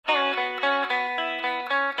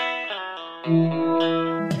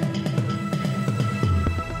You're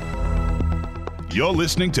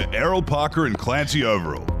listening to Errol Parker and Clancy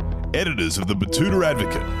Overall, editors of the Betoota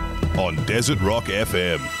Advocate, on Desert Rock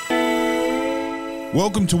FM.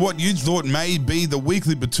 Welcome to what you thought may be the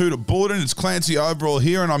weekly Betoota Bulletin. It's Clancy Overall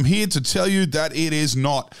here, and I'm here to tell you that it is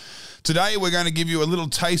not. Today, we're going to give you a little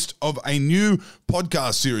taste of a new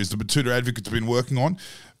podcast series the Betoota Advocate's been working on,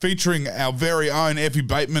 featuring our very own Effie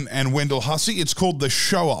Bateman and Wendell Hussey. It's called The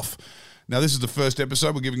Show Off. Now, this is the first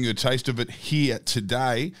episode. We're giving you a taste of it here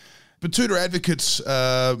today. Betoota Advocates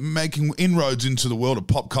making inroads into the world of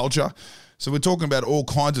pop culture. So we're talking about all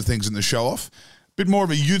kinds of things in The Show Off. A bit more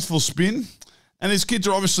of a youthful spin. And these kids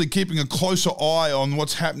are obviously keeping a closer eye on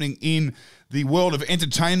what's happening in the world of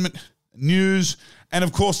entertainment, news, and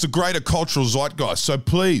of course the greater cultural zeitgeist. So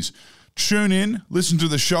please tune in, listen to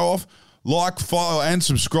The Show Off, like, follow, and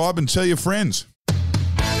subscribe, and tell your friends.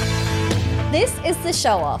 This is The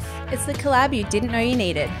Show Off. It's the collab you didn't know you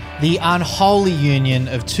needed. The unholy union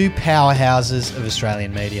of two powerhouses of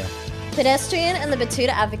Australian media. Pedestrian and the Betoota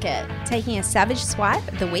Advocate. Taking a savage swipe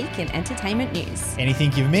at the week in entertainment news.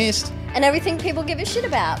 Anything you've missed? And everything people give a shit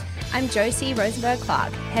about. I'm Josie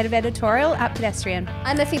Rosenberg-Clark, Head of Editorial at Pedestrian.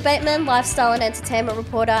 I'm Effie Bateman, Lifestyle and Entertainment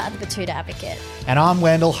Reporter at the Betoota Advocate. And I'm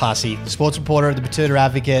Wendell Hussey, Sports Reporter at the Betoota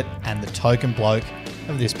Advocate and the token bloke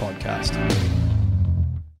of this podcast.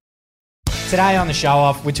 Today on The Show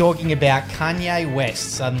Off, we're talking about Kanye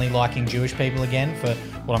West suddenly liking Jewish people again for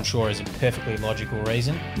what I'm sure is a perfectly logical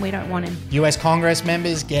reason. We don't want him. US Congress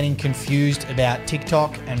members getting confused about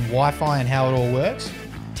TikTok and Wi-Fi and how it all works.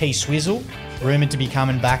 T-Swizzle, rumoured to be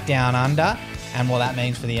coming back down under, and what that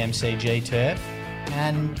means for the MCG turf.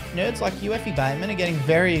 And nerds like you, Effie Bateman, are getting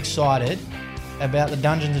very excited about the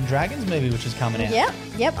Dungeons & Dragons movie which is coming out.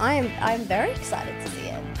 Yep, I'm very excited to see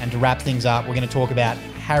it. And to wrap things up, we're going to talk about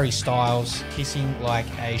Harry Styles kissing like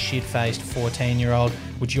a shit-faced 14-year-old,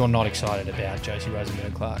 which you're not excited about, Josie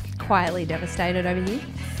Rosenberg-Clark. Quietly devastated over here.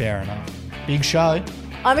 Fair enough. Big show.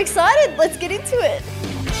 I'm excited. Let's get into it.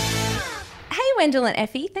 Hey, Wendell and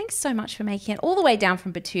Effie, thanks so much for making it all the way down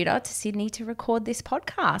from Betoota to Sydney to record this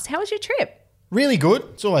podcast. How was your trip? Really good.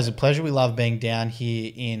 It's always a pleasure. We love being down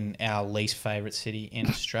here in our least favourite city in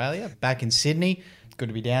Australia, back in Sydney. Good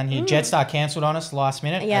to be down here. Jetstar cancelled on us last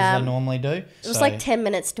minute, as they normally do. It was like 10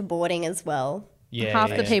 minutes to boarding as well. Yeah,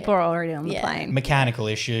 Half the people are already on the plane. Mechanical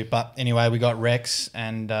issue. But anyway, we got Rex,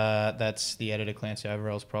 and that's the editor Clancy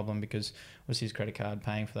Overall's problem because it was his credit card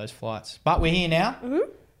paying for those flights. But we're here now, and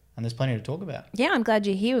there's plenty to talk about. Yeah, I'm glad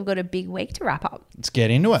you're here. We've got a big week to wrap up. Let's get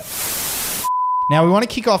into it. Now, we want to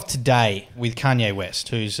kick off today with Kanye West,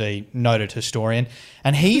 who's a noted historian,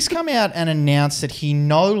 and he's come out and announced that he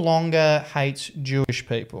no longer hates Jewish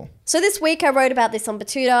people. So this week I wrote about this on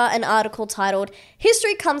Betoota, an article titled,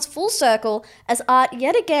 "History Comes Full Circle as Art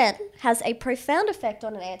Yet Again Has a Profound Effect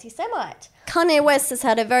on an Anti-Semite." Kanye West has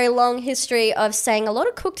had a very long history of saying a lot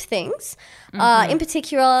of cooked things, in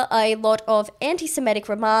particular a lot of anti-Semitic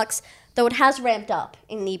remarks, though it has ramped up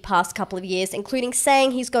in the past couple of years, including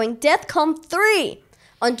saying he's going DEFCON 3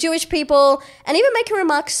 on Jewish people and even making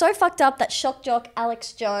remarks so fucked up that shock jock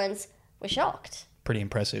Alex Jones was shocked. Pretty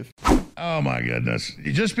impressive. Oh, my goodness.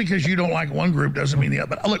 Just because you don't like one group doesn't mean the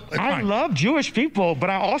other. But look, I love Jewish people, but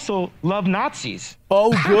I also love Nazis.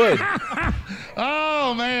 Oh, good.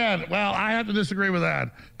 Oh, man. Well, I have to disagree with that.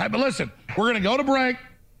 But listen, we're going to go to break.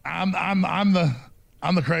 I'm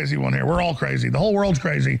the crazy one here. We're all crazy. The whole world's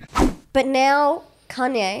crazy. But now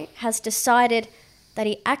Kanye has decided that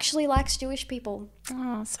he actually likes Jewish people.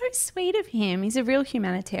 Oh, so sweet of him. He's a real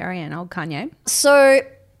humanitarian, old Kanye. So,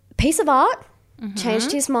 piece of art,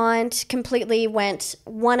 changed his mind, completely went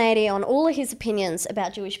 180 on all of his opinions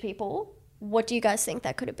about Jewish people. What do you guys think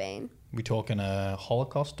that could have been? We talking a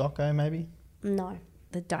Holocaust doco, maybe? No.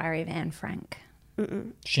 The Diary of Anne Frank.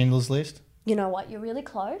 Schindler's List? You know what? You're really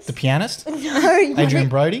close. The Pianist? No. Adrian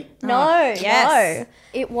Brody? No, yes.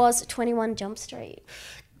 no. It was 21 Jump Street.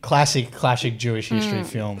 Classic Jewish history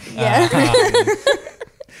film. Yeah.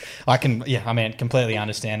 I mean, completely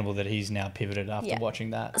understandable that he's now pivoted after watching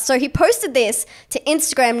that. So he posted this to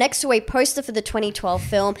Instagram next to a poster for the 2012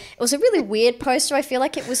 film. It was a really weird poster. I feel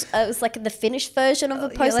like it was like the finished version of the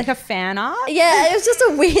poster. Like a fan art? Yeah, it was just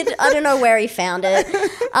a weird, I don't know where he found it.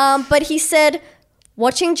 But he said,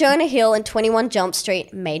 "Watching Jonah Hill in 21 Jump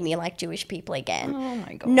Street made me like Jewish people again. Oh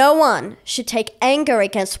my God. No one should take anger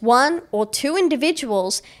against one or two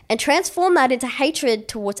individuals and transform that into hatred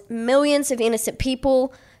towards millions of innocent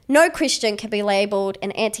people. No Christian can be labelled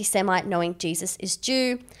an anti-Semite knowing Jesus is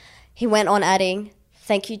Jew." He went on adding,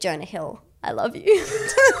 "Thank you, Jonah Hill. I love you."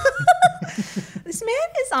 This This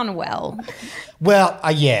man is unwell. Well,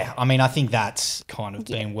 yeah. I mean, I think that's kind of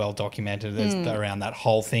been well documented around that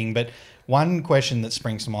whole thing. But one question that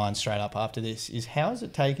springs to mind straight up after this is how has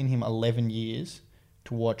it taken him 11 years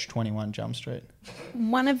to watch 21 Jump Street?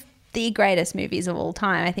 One of the greatest movies of all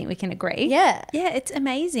time, I think we can agree. Yeah. Yeah, it's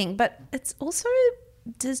amazing. But it's also,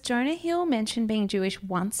 does Jonah Hill mention being Jewish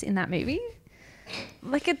once in that movie?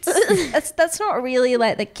 Like that's not really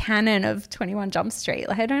like the canon of 21 Jump Street.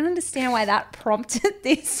 Like I don't understand why that prompted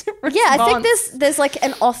this response. Yeah, I think there's like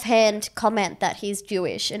an offhand comment that he's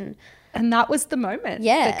Jewish and that was the moment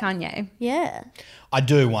Yeah. for Kanye. yeah. I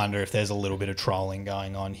do wonder if there's a little bit of trolling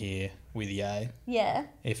going on here with Ye. Yeah.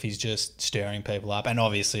 If he's just stirring people up. And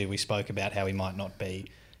obviously we spoke about how he might not be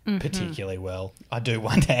particularly well. I do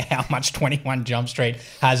wonder how much 21 Jump Street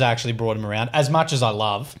has actually brought him around. As much as I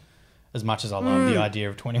love the idea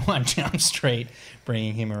of 21 Jump Street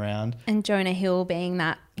bringing him around. And Jonah Hill being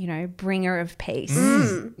that, bringer of peace,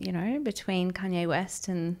 between Kanye West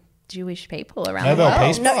and Jewish people around the Nobel world.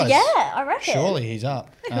 Peace Prize. Yeah, I reckon. Surely he's up.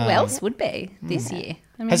 Who else would be this year?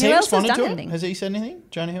 I mean, Has who he else has responded done to it? anything? Has he said anything?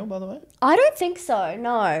 Jonah Hill, by the way? I don't think so,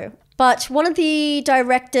 no. But one of the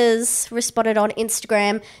directors responded on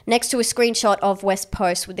Instagram next to a screenshot of West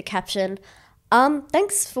Post with the caption,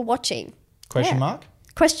 thanks for watching. Question Yeah. mark?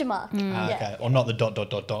 Question mark. Ah, Yeah. okay. Or not the ...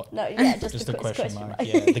 No, yeah, just the a question mark.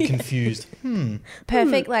 Yeah, the confused.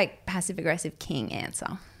 Perfect, like passive aggressive king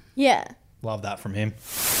answer. Yeah. Love that from him.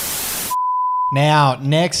 Now,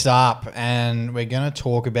 next up, and we're going to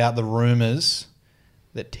talk about the rumours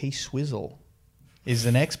that T Swizzle is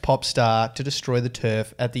the next pop star to destroy the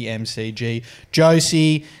turf at the MCG.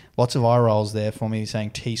 Josie, lots of eye rolls there for me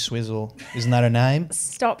saying T Swizzle. Isn't that a name?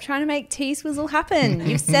 Stop trying to make T-Swizzle happen.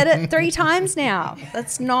 You've said it 3 times now.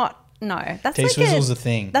 That's not... No, that's T Swizzle's a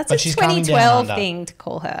thing. That's but a she's coming down 2012 under. thing to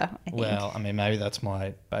call her, I think. Well, I mean, maybe that's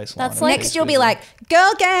my baseline. That's of like- Next T you'll be Swizzle. like,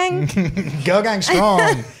 girl gang, Girl gang strong.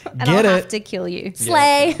 and Get I'll it. have to kill you.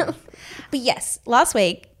 Slay. But yes, last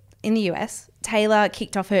week in the US, Taylor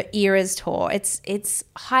kicked off her Eras tour. It's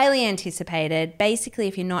highly anticipated. Basically,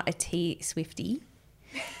 if you're not a T-Swiftie,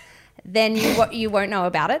 then you won't know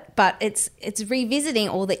about it. But it's revisiting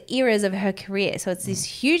all the eras of her career. So it's this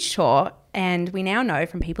huge tour, and we now know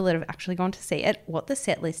from people that have actually gone to see it what the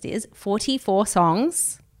set list is. 44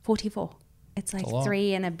 songs. 44. It's like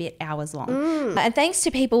 3 and a bit hours long. And thanks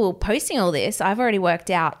to people posting all this, I've already worked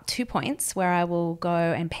out 2 points where I will go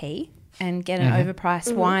and pee and get an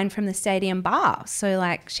overpriced wine from the stadium bar. So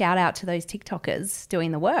like shout out to those TikTokers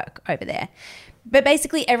doing the work over there. But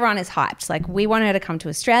basically everyone is hyped. Like we want her to come to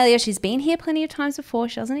Australia. She's been here plenty of times before.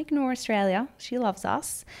 She doesn't ignore Australia. She loves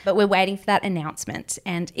us. But we're waiting for that announcement,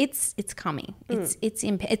 and it's coming. It's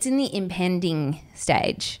in the impending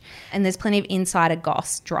stage, and there's plenty of insider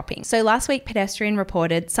goss dropping. So last week, Pedestrian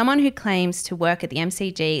reported someone who claims to work at the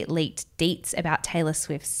MCG leaked deets about Taylor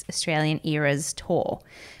Swift's Australian Eras tour.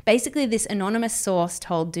 Basically, this anonymous source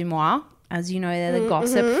told Dumois, as you know, they're the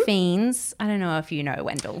gossip fiends. I don't know if you know,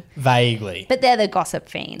 Wendell. Vaguely. But they're the gossip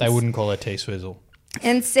fiends. They wouldn't call her T Swizzle.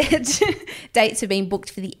 And said dates have been booked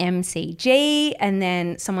for the MCG, and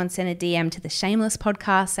then someone sent a DM to the Shameless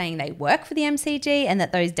podcast saying they work for the MCG and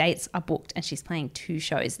that those dates are booked, and she's playing 2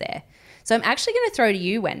 shows there. So I'm actually going to throw to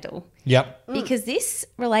you, Wendell, Yep. because this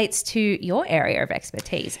relates to your area of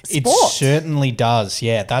expertise, It sport. certainly does,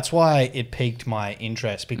 yeah. That's why it piqued my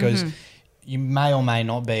interest, because you may or may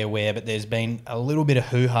not be aware, but there's been a little bit of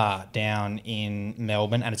hoo-ha down in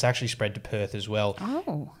Melbourne, and it's actually spread to Perth as well.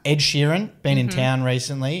 Oh. Ed Sheeran, been in town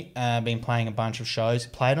recently, been playing a bunch of shows,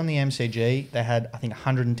 played on the MCG. They had, I think,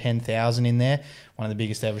 110,000 in there, one of the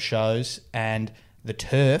biggest ever shows, and the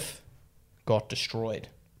turf got destroyed.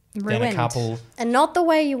 Then a Ruined. couple... And not the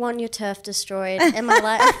way you want your turf destroyed. Am I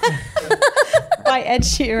like... By Ed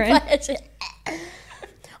Sheeran.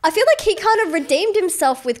 I feel like he kind of redeemed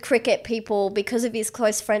himself with cricket people because of his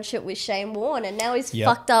close friendship with Shane Warne, and now he's Yep.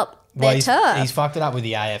 fucked up their turf. He's fucked it up with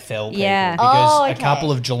the AFL people. Yeah. Because Oh, a okay.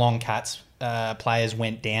 couple of Geelong Cats players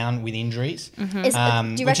went down with injuries, do you which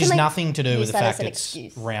reckon is they nothing to do with use the that as fact an it's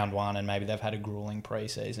excuse? round 1 and maybe they've had a grueling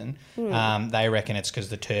pre-season. They reckon it's because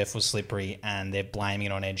the turf was slippery and they're blaming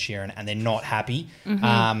it on Ed Sheeran and they're not happy.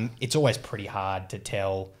 It's always pretty hard to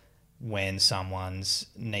tell when someone's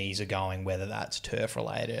knees are going, whether that's turf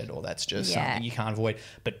related or that's just Yeah. something you can't avoid.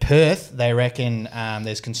 But Perth, they reckon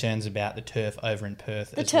there's concerns about the turf over in Perth.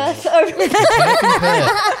 the as well. turf over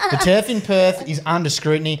The turf in Perth is under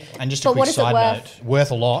scrutiny, and just a But quick what is it side worth? note, worth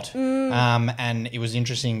a lot. And it was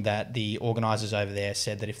interesting that the organisers over there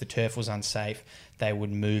said that if the turf was unsafe, they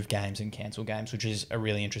would move games and cancel games, which is a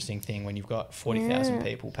really interesting thing when you've got 40,000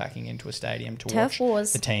 people packing into a stadium to Turf watch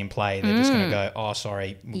wars. the team play. They're just going to go, oh,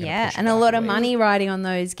 sorry. we're gonna Yeah, push it and a back lot of week. money riding on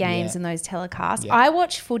those games Yeah. and those telecasts. Yeah. I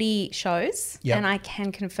watch footy shows, Yep. and I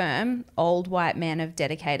can confirm old white men have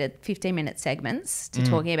dedicated 15-minute segments to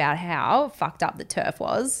talking about how fucked up the turf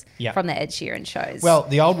was Yep. from the Ed Sheeran shows. Well,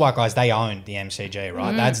 the old white guys, they own the MCG,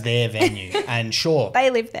 right? That's their venue. And sure,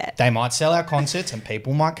 they live there. they might sell out concerts and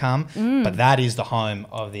people might come, but that is the home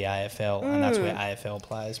of the AFL, and that's where AFL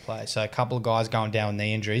players play. So a couple of guys going down with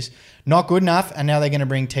knee injuries. Not good enough, and now they're going to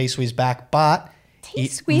bring T-Swizz back, but it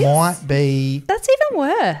T-Swizz? might be... That's even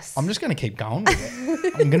worse. I'm just going to keep going with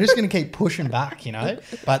it. I'm just going to keep pushing back,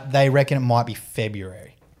 But they reckon it might be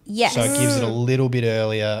February. Yes. So it gives it a little bit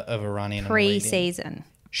earlier of a run-in. and a lead-in. Pre-season.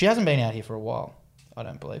 She hasn't been out here for a while, I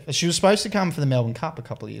don't believe. She was supposed to come for the Melbourne Cup a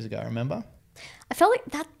couple of years ago, remember? I felt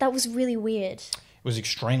like that was really weird. It was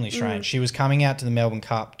extremely strange. She was coming out to the Melbourne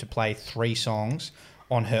Cup to play 3 songs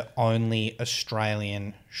on her only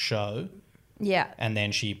Australian show, Yeah. and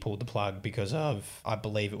then she pulled the plug because of, I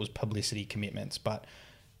believe it was publicity commitments, but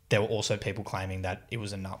there were also people claiming that it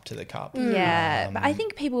was a nup to the Cup. Yeah. But I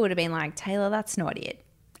think people would have been like, Taylor, that's not it.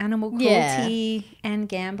 Animal Yeah. cruelty and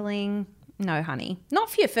gambling. No, honey. Not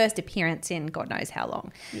for your first appearance in God knows how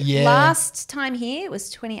long. Yeah. Last time here, it was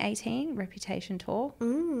 2018, Reputation Tour.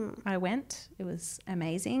 I went. It was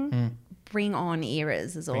amazing. Bring on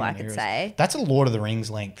eras is all I could say. That's a Lord of the Rings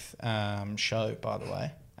length show, by the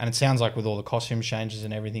way. And it sounds like with all the costume changes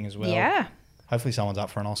and everything as well. Yeah. Hopefully someone's up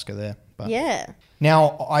for an Oscar there. But. Yeah.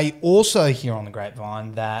 Now, I also hear on the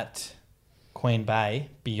grapevine that Queen Bey,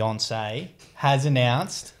 Beyonce, has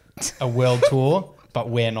announced a world tour, but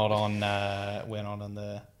we're not on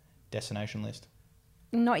the destination list.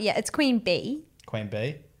 Not yet. It's Queen Bee, Queen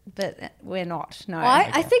Bee. but we're not. No.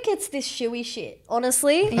 I think it's this shoey shit,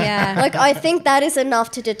 honestly. Yeah. Like, I think that is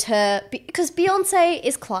enough to deter, because Beyonce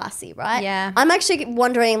is classy, right? Yeah. I'm actually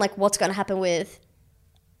wondering, like, what's going to happen with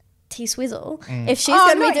T-Swizzle. If she's Oh,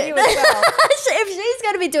 going to not be you as well. if she's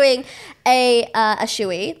going to be doing a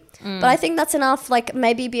shoey. But I think that's enough. Like,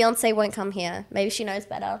 maybe Beyonce won't come here. Maybe she knows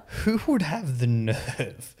better. Who would have the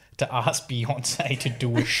nerve to ask Beyonce to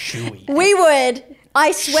do a shoey? We would.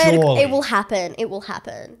 I swear Surely. it will happen. It will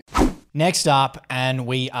happen. Next up, and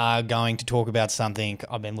we are going to talk about something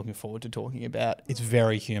I've been looking forward to talking about. It's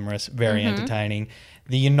very humorous, very entertaining.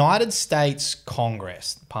 The United States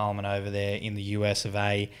Congress, the Parliament over there in the US of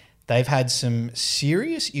A, they've had some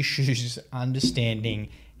serious issues understanding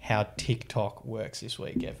how TikTok works this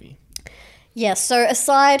week, Effie. Yes, so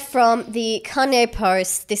aside from the Kanye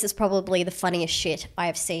post, this is probably the funniest shit I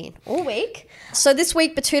have seen all week. So this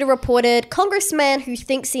week, Batuta reported, congressman who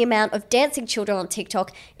thinks the amount of dancing children on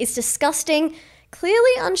TikTok is disgusting,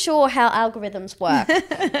 clearly unsure how algorithms work.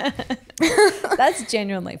 That's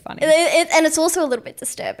genuinely funny. And it's also a little bit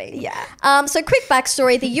disturbing. Yeah. So quick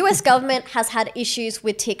backstory, the US government has had issues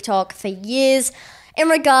with TikTok for years in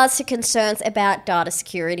regards to concerns about data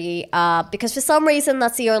security, because for some reason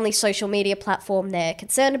that's the only social media platform they're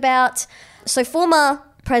concerned about. So former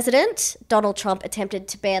President Donald Trump attempted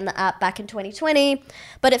to ban the app back in 2020,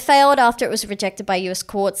 but it failed after it was rejected by US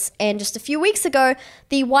courts. And just a few weeks ago,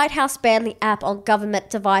 the White House banned the app on government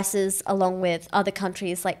devices along with other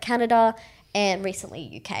countries like Canada and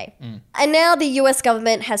recently UK. And now the US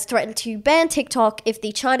government has threatened to ban TikTok if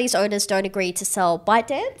the Chinese owners don't agree to sell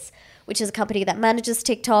ByteDance, which is a company that manages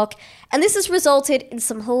TikTok. And this has resulted in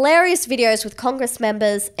some hilarious videos with Congress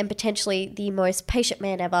members and potentially the most patient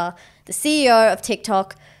man ever, the CEO of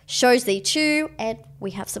TikTok, shows the chew, and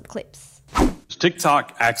we have some clips. Does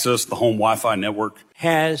TikTok access the home Wi-Fi network?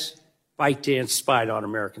 Has ByteDance spied on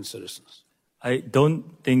American citizens? I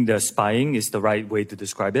don't think the spying is the right way to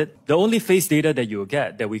describe it. The only face data that you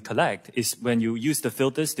get, that we collect, is when you use the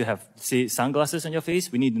filters to have, say, sunglasses on your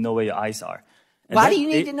face. We need to know where your eyes are. And Why that- do you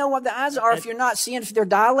need to know what the eyes are if you're not seeing if they're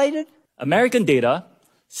dilated? American data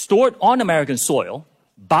stored on American soil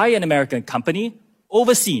by an American company,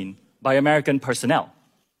 overseen by American personnel.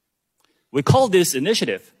 We call this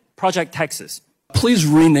initiative Project Texas. Please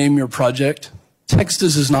rename your project.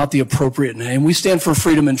 Texas is not the appropriate name. We stand for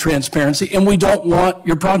freedom and transparency, and we don't want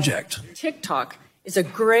your project. TikTok is a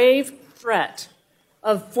grave threat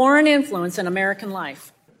of foreign influence in American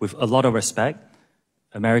life. With a lot of respect,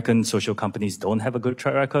 American social companies don't have a good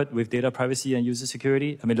track record with data privacy and user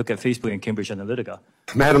security. I mean, look at Facebook and Cambridge Analytica.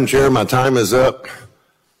 Madam Chair, my time is up.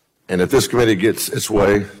 And if this committee gets its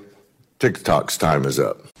way, TikTok's time is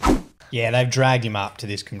up. Yeah, they've dragged him up to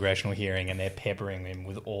this congressional hearing and they're peppering him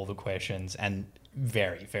with all the questions. And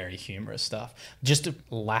very, very humorous stuff. Just a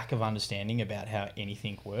lack of understanding about how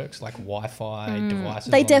anything works, like Wi-Fi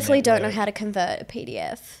devices. They on the definitely don't know network. how to convert a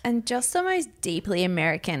PDF. And just the most deeply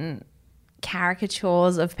American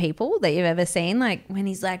caricatures of people that you've ever seen, like when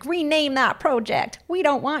he's like, rename that project, we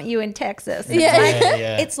don't want you in Texas.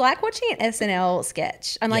 Yeah. It's like watching an SNL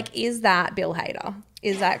sketch. I'm like, is that Bill Hader?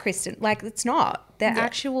 Is that Kristen? Like, it's not. They're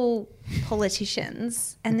actual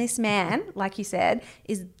politicians. And this man, like you said,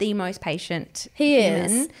 is the most patient human.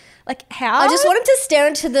 Is. Like, how? I just want him to stare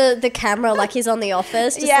into the camera like he's on The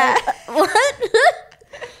Office. Just like, what?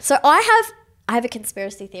 So I have a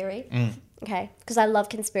conspiracy theory. Okay, because I love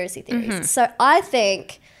conspiracy theories. So I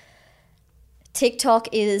think TikTok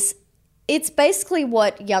it's basically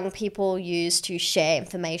what young people use to share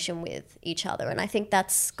information with each other. And I think I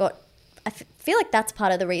feel like that's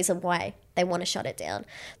part of the reason why they want to shut it down.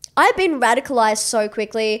 I've been radicalized so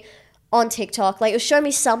quickly on TikTok. Like, it'll show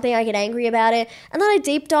me something, I get angry about it, and then I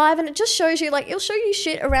deep dive and it just shows you, like, it'll show you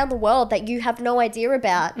shit around the world that you have no idea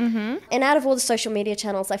about. And out of all the social media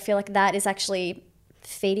channels, I feel like that is actually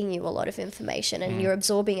feeding you a lot of information and you're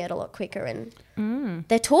absorbing it a lot quicker, and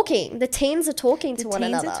they're talking. The teens are talking to one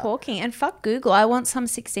another. Teens are talking, and fuck Google. I want some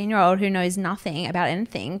 16-year-old who knows nothing about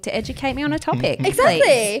anything to educate me on a topic. Exactly.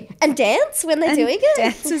 Please. And dance when they're doing it.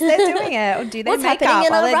 Dance as they're doing it, or do their What's makeup happening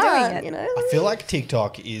in while they're Iran, doing it. you know? I feel like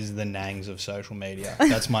TikTok is the Nangs of social media.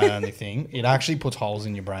 That's my only thing. It actually puts holes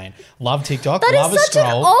in your brain. Love TikTok. That love is a such an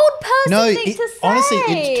scroll. old person thing to say. Honestly,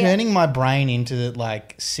 it's turning my brain into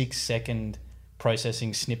like 6-second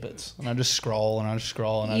processing snippets, and I just scroll and I just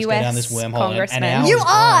scroll and I just go down this wormhole. And hours You gone.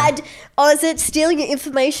 are. Or is it stealing your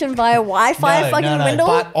information via Wi-Fi fucking window?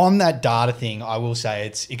 But on that data thing, I will say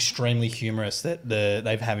it's extremely humorous that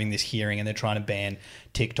they've having this hearing and they're trying to ban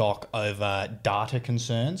TikTok over data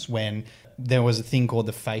concerns, when there was a thing called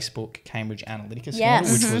the Facebook Cambridge Analytica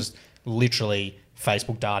scandal, which was literally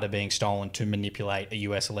Facebook data being stolen to manipulate a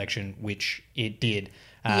US election, which it did.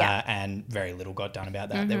 And very little got done about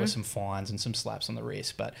that. There were some fines and some slaps on the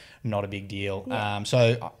wrist, but not a big deal.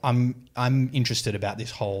 So I'm interested about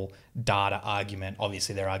this whole data argument.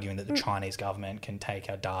 Obviously, they're arguing that the Chinese government can take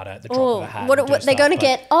our data at the drop of a hat. What they're going to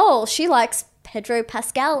get? Oh, she likes Pedro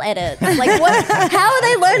Pascal edits. Like, what? How are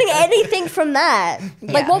they learning anything from that?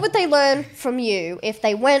 Like, what would they learn from you if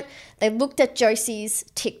they looked at Josie's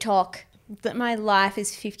TikTok? That my life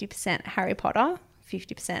is 50% Harry Potter,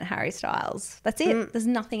 50% Harry Styles. That's it. There's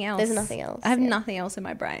nothing else. There's nothing else. I have nothing else in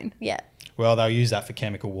my brain. Yeah. Well, they'll use that for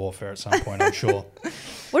chemical warfare at some point, I'm sure.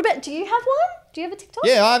 What about, do you have one? Do you have a TikTok?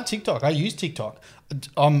 Yeah, I have TikTok. I use TikTok.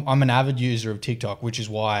 I'm an avid user of TikTok, which is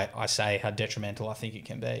why I say how detrimental I think it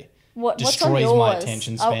can be. What's on Destroys yours? my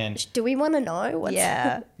attention span. Do we want to know?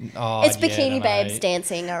 Yeah. It's Bikini Babes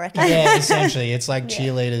dancing, I reckon. Yeah, essentially. It's like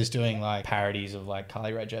cheerleaders doing like parodies of like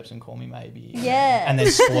Carly Rae Jepsen, Call Me Maybe. Yeah. And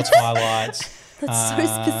there's sports highlights. That's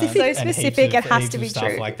so specific. So and specific, it has heaps to of be stuff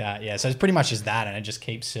true. like that. Yeah, so it's pretty much just that, and it just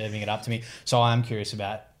keeps serving it up to me. So I am curious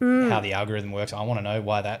about how the algorithm works. I want to know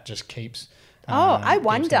why that just keeps. I keeps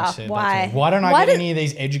wonder getting served up to why. me. Why don't I get any of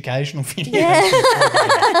these educational videos?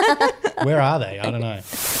 Where are they? I don't know.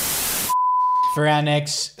 For our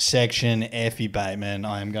next section, Effie Bateman,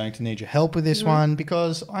 I am going to need your help with this one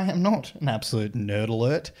because I am not an absolute nerd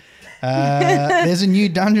alert. There's a new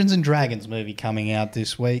Dungeons and Dragons movie coming out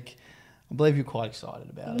this week. I believe you're quite excited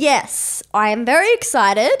about it. Yes, I am very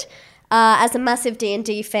excited. As a massive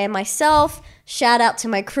D&D fan myself, shout out to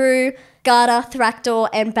my crew, Garda, Thraktor,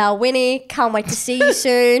 and Balwinnie. Can't wait to see you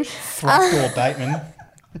soon. Thraktor Bateman.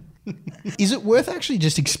 Is it worth actually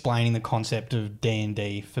just explaining the concept of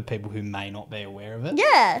D&D for people who may not be aware of it?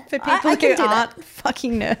 Yeah, For people I can who do that. aren't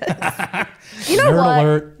fucking nerds. You know Nerd what?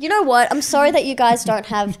 alert. You know what? I'm sorry that you guys don't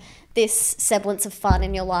have this semblance of fun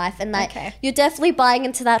in your life, and that you're definitely buying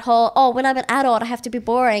into that whole, oh, when I'm an adult, I have to be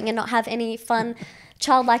boring and not have any fun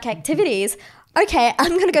childlike activities. Okay,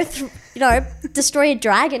 I'm going to go destroy a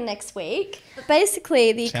dragon next week. But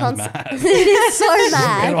basically, the concept... mad. It is so How do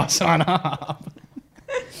mad. I sign up?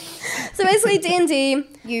 So basically, D&D,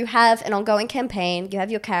 you have an ongoing campaign. You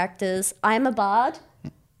have your characters. I am a bard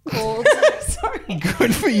called... Sorry.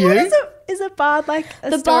 Good for you. Is a bard like a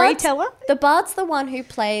The storyteller? The bard's the one who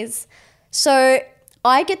plays. So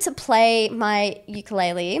I get to play my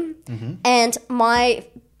ukulele, and my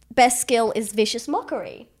best skill is vicious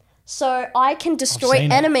mockery. So I can destroy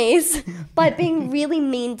seen it. enemies by being really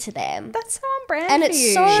mean to them. That's so on brand And for it's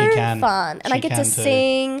you. so She can. fun. And I She get to can too.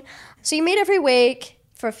 sing. So you meet every week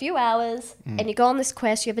for a few hours and you go on this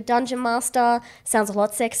quest. You have a dungeon master, sounds a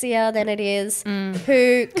lot sexier than it is,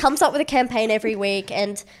 who comes up with a campaign every week,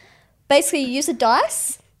 and basically you use a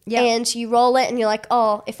dice and you roll it and you're like,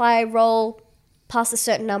 oh, if I roll past a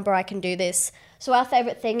certain number, I can do this. So our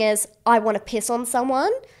favorite thing is I want to piss on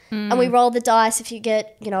someone, and we roll the dice. If you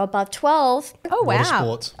get, above 12. Oh, wow. Water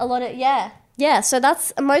sports. A lot of, yeah. So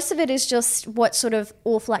that's, most of it is just what sort of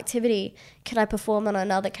awful activity can I perform on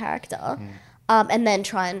another character, and then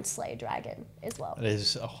try and slay a dragon as well. It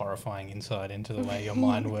is a horrifying insight into the way your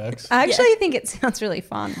mind works. I actually think it sounds really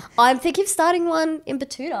fun. I'm thinking of starting one in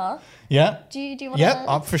Batuta. Yeah. Do you want Yep,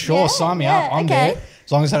 to? for sure. Sign me up. I'm okay. there.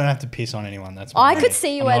 As long as I don't have to piss on anyone, that's I fine. could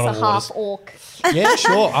see you I'm as not a waters. half orc. Yeah,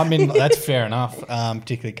 sure. I mean, that's fair enough.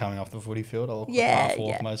 Particularly coming off the footy field, I'll look half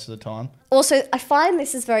orc yeah. most of the time. Also, I find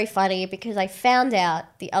this is very funny because I found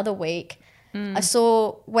out the other week, I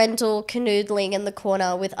saw Wendell canoodling in the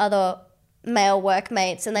corner with other male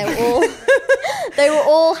workmates, and they were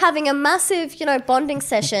all having a massive, bonding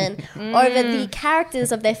session over the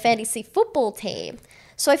characters of their fantasy football team.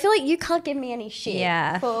 So I feel like you can't give me any shit.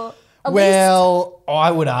 Yeah. For at least. Well, I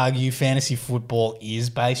would argue fantasy football is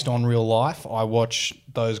based on real life. I watch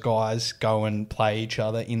those guys go and play each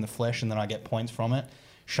other in the flesh, and then I get points from it.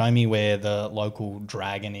 Show me where the local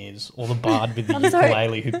dragon is, or the bard with the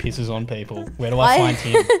ukulele who pisses on people. Where do I find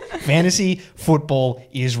him? Fantasy football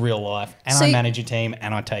is real life, and I manage a team,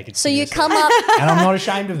 and I take it So seriously. you come up, and I'm not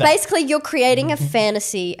ashamed of that. basically you're creating a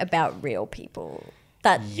fantasy about real people.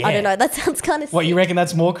 That, I don't know, that sounds kind of What, you reckon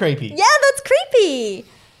that's more creepy? Yeah, that's creepy.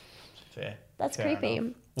 Fair. That's Fair creepy.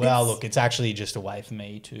 enough. Well, look, it's actually just a way for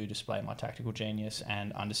me to display my tactical genius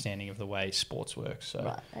and understanding of the way sports works.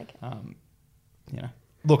 So, Right, okay.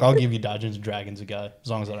 Look, I'll give you Dungeons and Dragons a go,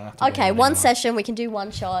 as long as I don't have to. Okay, win one anyone. session, we can do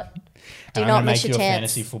one shot. Do And not I'm miss make your you a chance.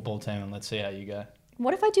 fantasy football team, and let's see how you go.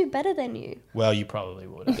 What if I do better than you? Well, you probably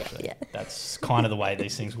would. Actually. Yeah. That's kind of the way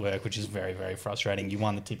these things work, which is very, very frustrating. You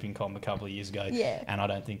won the tipping comp a couple of years ago, and I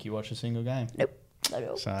don't think you watched a single game. Nope. Not at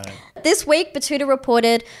all. So This week, Batuta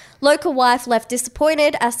reported local wife left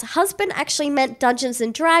disappointed as husband actually meant Dungeons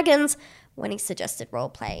and Dragons when he suggested role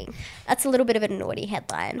playing. That's a little bit of a naughty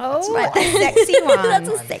headline. Oh, right. a sexy one. That's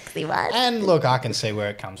a sexy one. And look, I can see where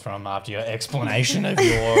it comes from after your explanation of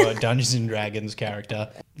your Dungeons and Dragons character.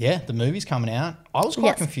 Yeah, the movie's coming out. I was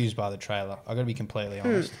quite confused by the trailer. I got to be completely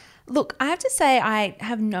honest. Look, I have to say I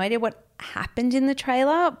have no idea what happened in the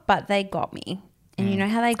trailer, but they got me. And you know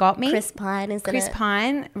how they got me? Chris Pine, isn't Chris it?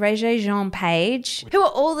 Pine, Regé-Jean Page, who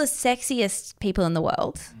are all the sexiest people in the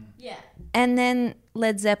world. Yeah. And then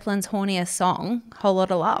Led Zeppelin's horniest song, Whole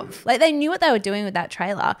Lotta Love. Like, they knew what they were doing with that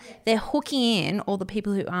trailer. They're hooking in all the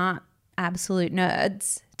people who aren't absolute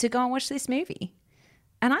nerds to go and watch this movie.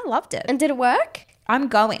 And I loved it. And did it work? I'm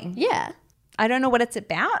going. Yeah. I don't know what it's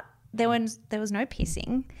about. There was no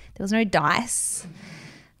pissing. There was no dice.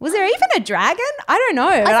 Was there even a dragon? I don't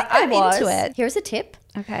know. But I'm into it. Here's a tip.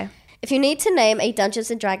 Okay. If you need to name a Dungeons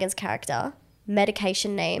and Dragons character,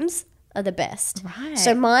 medication names are the best. Right.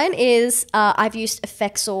 So mine is, I've used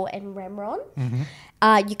Effexor and Remron.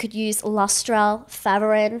 You could use Lustral,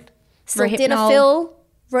 Favarin, Sildenafil,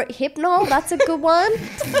 Hypnol. That's a good one.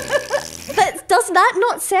 But does that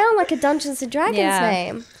not sound like a Dungeons and Dragons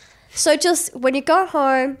name? So just when you go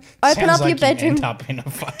home, open up your bedroom. You end up in a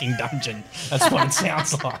fucking dungeon. That's what it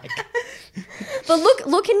sounds like. But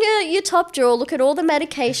look in your top drawer. Look at all the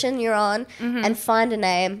medication you're on, and find a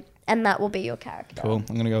name, and that will be your character. Cool.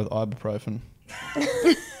 I'm going to go with ibuprofen.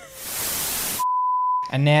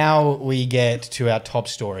 And now we get to our top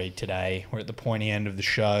story today. We're at the pointy end of the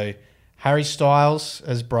show. Harry Styles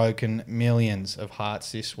has broken millions of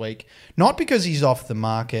hearts this week. Not because he's off the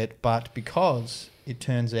market, but because it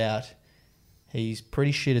turns out he's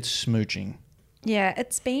pretty shit at smooching. Yeah,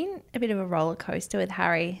 it's been a bit of a roller coaster with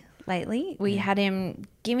Harry lately. We had him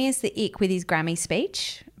giving us the ick with his Grammy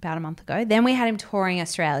speech about a month ago. Then we had him touring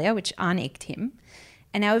Australia, which unicked him.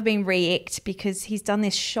 And now we've been re-icked because he's done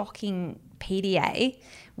this shocking PDA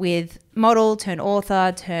with model turned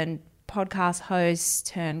author turned podcast host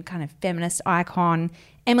turned kind of feminist icon,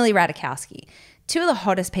 Emily Ratajkowski. Two of the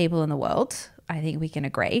hottest people in the world, I think we can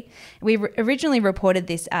agree. We originally reported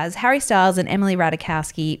this as Harry Styles and Emily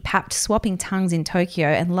Ratajkowski papped swapping tongues in Tokyo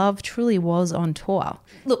and love truly was on tour.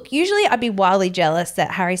 Look, usually I'd be wildly jealous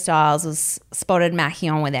that Harry Styles was spotted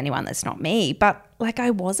macking on with anyone that's not me, but like I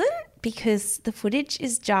wasn't because the footage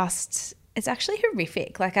is just... It's actually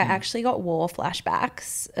horrific. Like I actually got war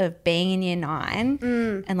flashbacks of being in year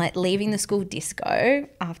 9 and like leaving the school disco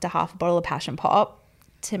after half a bottle of Passion Pop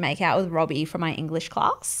to make out with Robbie from my English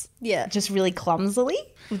class. Yeah. Just really clumsily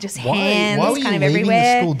with just Why hands were you kind of leaving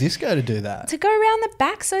everywhere. the school disco to do that? To go around the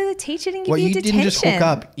back so the teacher didn't give you detention. didn't just hook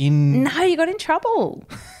up in... No, you got in trouble.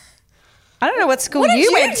 I don't know what school What did you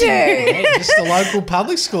you went do? to. Yeah, just the local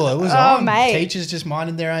public school. It was on. mate. Teachers just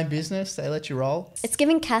minding their own business. They let you roll. It's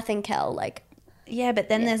giving Kath and Kel like Yeah, but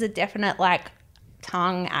then there's a definite like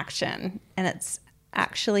tongue action, and it's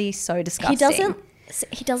actually so disgusting.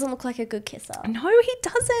 He doesn't look like a good kisser. No, he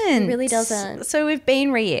doesn't. He really doesn't. So we've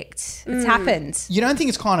been re-icked. It's happened. You don't think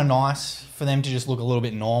it's kind of nice for them to just look a little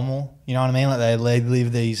bit normal? You know what I mean? Like they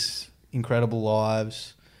live these incredible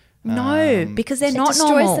lives. No, because they're not destroys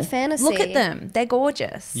normal. the fantasy. Look at them. They're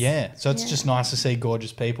gorgeous. Yeah. So it's just nice to see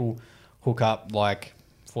gorgeous people hook up like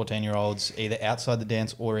 14-year-olds either outside the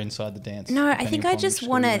dance or inside the dance. No, I depending think I upon just which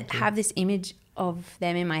want school you to went to. have this image of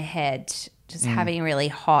them in my head, just having really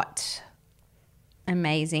hot,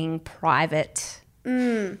 amazing, private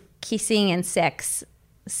kissing and sex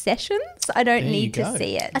sessions. I don't There you need to go.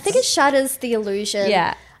 see it. I think it shatters the illusion.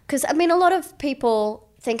 Yeah. Because, I mean, a lot of people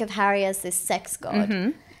think of Harry as this sex god.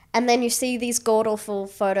 Mm-hmm. And then you see these god-awful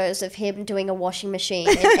photos of him doing a washing machine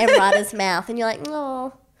in Emrata's mouth. And you're like,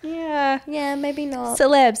 oh, yeah, maybe not.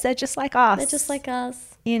 Celebs, they're just like us. They're just like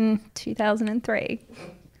us. in 2003.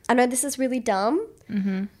 I know this is really dumb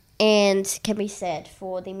and can be said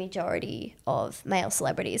for the majority of male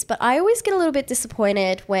celebrities, but I always get a little bit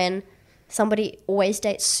disappointed when somebody always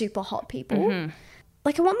dates super hot people.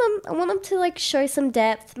 Like I want them to like show some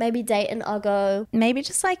depth, maybe date an uggo. Maybe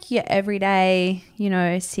just like your everyday,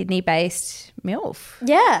 Sydney-based MILF.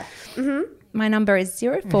 Yeah. My number is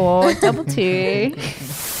 0422.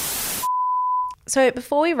 So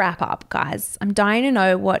before we wrap up, guys, I'm dying to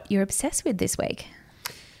know what you're obsessed with this week.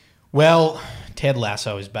 Well, Ted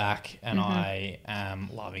Lasso is back and I am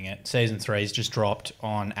loving it. Season 3 has just dropped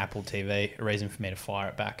on Apple TV, a reason for me to fire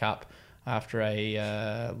it back up after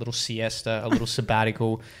a little siesta, a little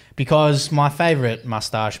sabbatical, because my favourite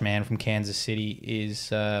mustache man from Kansas City is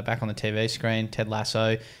back on the TV screen, Ted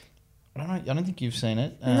Lasso. I don't think you've seen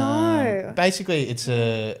it. No. Basically, it's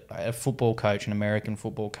a football coach, an American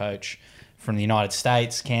football coach from the United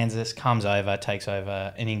States, Kansas, comes over, takes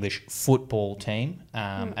over an English football team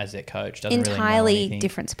as their coach. Doesn't Entirely really know anything.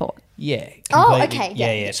 different sport. Yeah. Oh, completely- okay,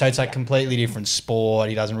 Yeah, yeah. yeah. So it's like completely different sport.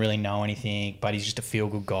 He doesn't really know anything, but he's just a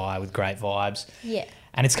feel-good guy with great vibes. Yeah.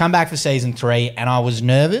 And it's come back for season 3, and I was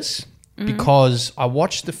nervous because I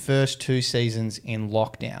watched the first 2 seasons in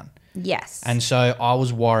lockdown. Yes. And so I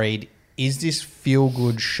was worried, is this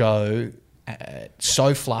feel-good show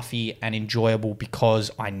so fluffy and enjoyable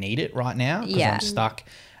because I need it right now because Yeah. I'm stuck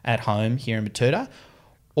at home here in Batuta?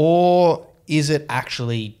 Or is it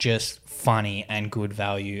actually just funny and good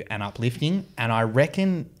value and uplifting? And I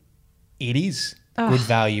reckon it is good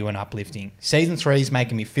value and uplifting. Season 3 is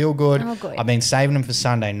making me feel good. Oh, good. I've been saving them for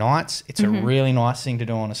Sunday nights. It's a really nice thing to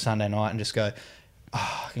do on a Sunday night and just go,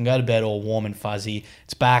 I can go to bed all warm and fuzzy.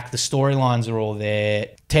 It's back. The storylines are all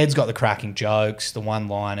there. Ted's got the cracking jokes, the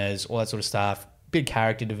one-liners, all that sort of stuff. Bit of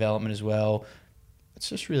character development as well. It's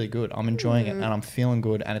just really good. I'm enjoying it and I'm feeling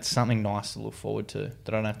good, and it's something nice to look forward to that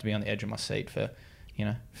I don't have to be on the edge of my seat for,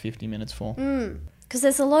 50 minutes for. Because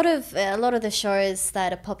there's a lot of the shows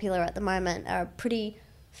that are popular at the moment are pretty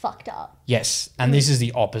fucked up. Yes, and this is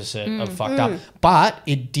the opposite of fucked up. But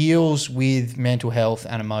it deals with mental health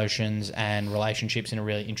and emotions and relationships in a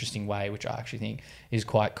really interesting way, which I actually think is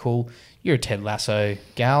quite cool. You're a Ted Lasso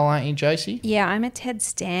gal, aren't you, Josie? Yeah, I'm a Ted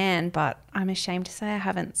stan, but I'm ashamed to say I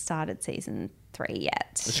haven't started season 3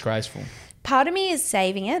 yet. Disgraceful. Part of me is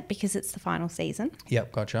saving it because it's the final season.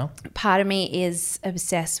 Yep, gotcha. Part of me is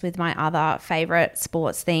obsessed with my other favourite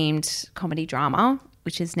sports-themed comedy drama,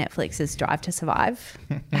 which is Netflix's Drive to Survive.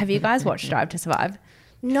 Have you guys watched Drive to Survive?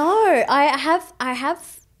 No, I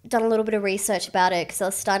have done a little bit of research about it because I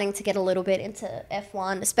was starting to get a little bit into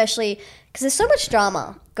F1, especially because there's so much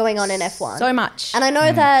drama going on in F1. So much. And I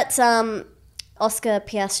know that Oscar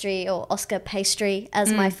Piastri, or Oscar Pastry,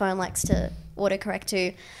 as my phone likes to autocorrect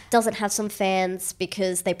to, doesn't have some fans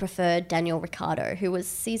because they prefer Daniel Ricciardo, who was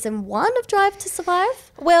season 1 of Drive to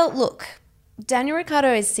Survive. Well, look, Daniel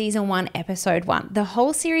Ricciardo is season 1, episode 1. The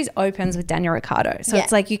whole series opens with Daniel Ricciardo. So Yeah.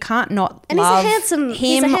 it's like you can't not And love he's a him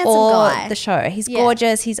handsome or guy. the show. He's Yeah.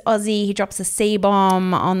 gorgeous. He's Aussie. He drops a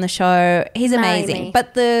C-bomb on the show. He's Marry amazing. me.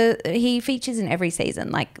 But he features in every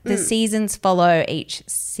season. Like the seasons follow each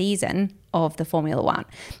season of the Formula One.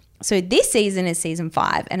 So this season is season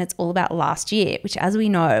 5 and it's all about last year, which as we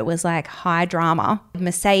know was like high drama.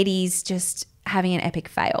 Mercedes just having an epic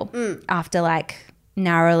fail after like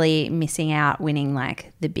narrowly missing out winning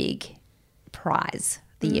like the big prize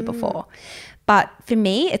the year before. But for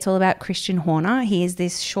me, it's all about Christian Horner. He is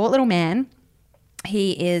this short little man.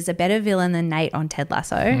 He is a better villain than Nate on Ted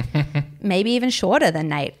Lasso, maybe even shorter than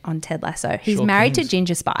Nate on Ted Lasso. He's Short married kings. to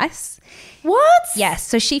Ginger Spice. What? Yes.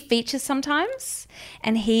 So she features sometimes,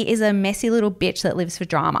 and he is a messy little bitch that lives for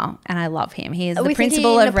drama, and I love him. He is Are the we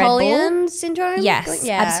principal thinking of Red Bull. Napoleon syndrome? Yes,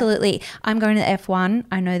 Yeah. absolutely. I'm going to F1.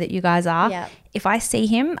 I know that you guys are. Yeah. If I see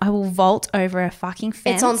him, I will vault over a fucking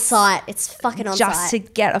fence. It's on site. It's fucking on just site.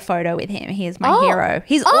 to get a photo with him. He is my hero.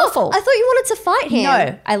 He's awful. I thought you wanted to fight him.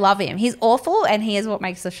 No, I love him. He's awful, and he is what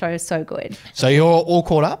makes the show so good. So you're all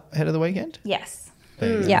caught up ahead of the weekend? Yes.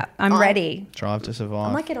 There you go. Yeah, I'm ready. Drive to I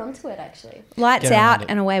survive. might get onto it actually. Lights Get around out, it.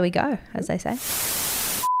 and away we go, as they say.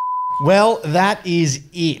 Well, that is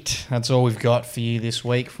it. That's all we've got for you this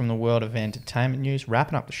week from the world of entertainment news.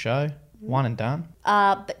 Wrapping up the show. One and done.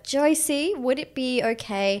 But Josie, would it be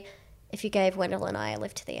okay if you gave Wendell and I a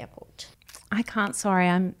lift to the airport? I can't. Sorry,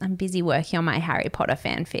 I'm busy working on my Harry Potter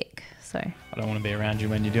fanfic. So I don't want to be around you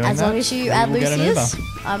when you're doing As that. long as you We add will get an Lucius, Uber.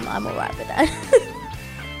 I'm all right with that.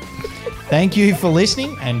 Thank you for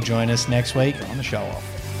listening, and join us next week on the Show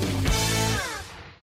Off.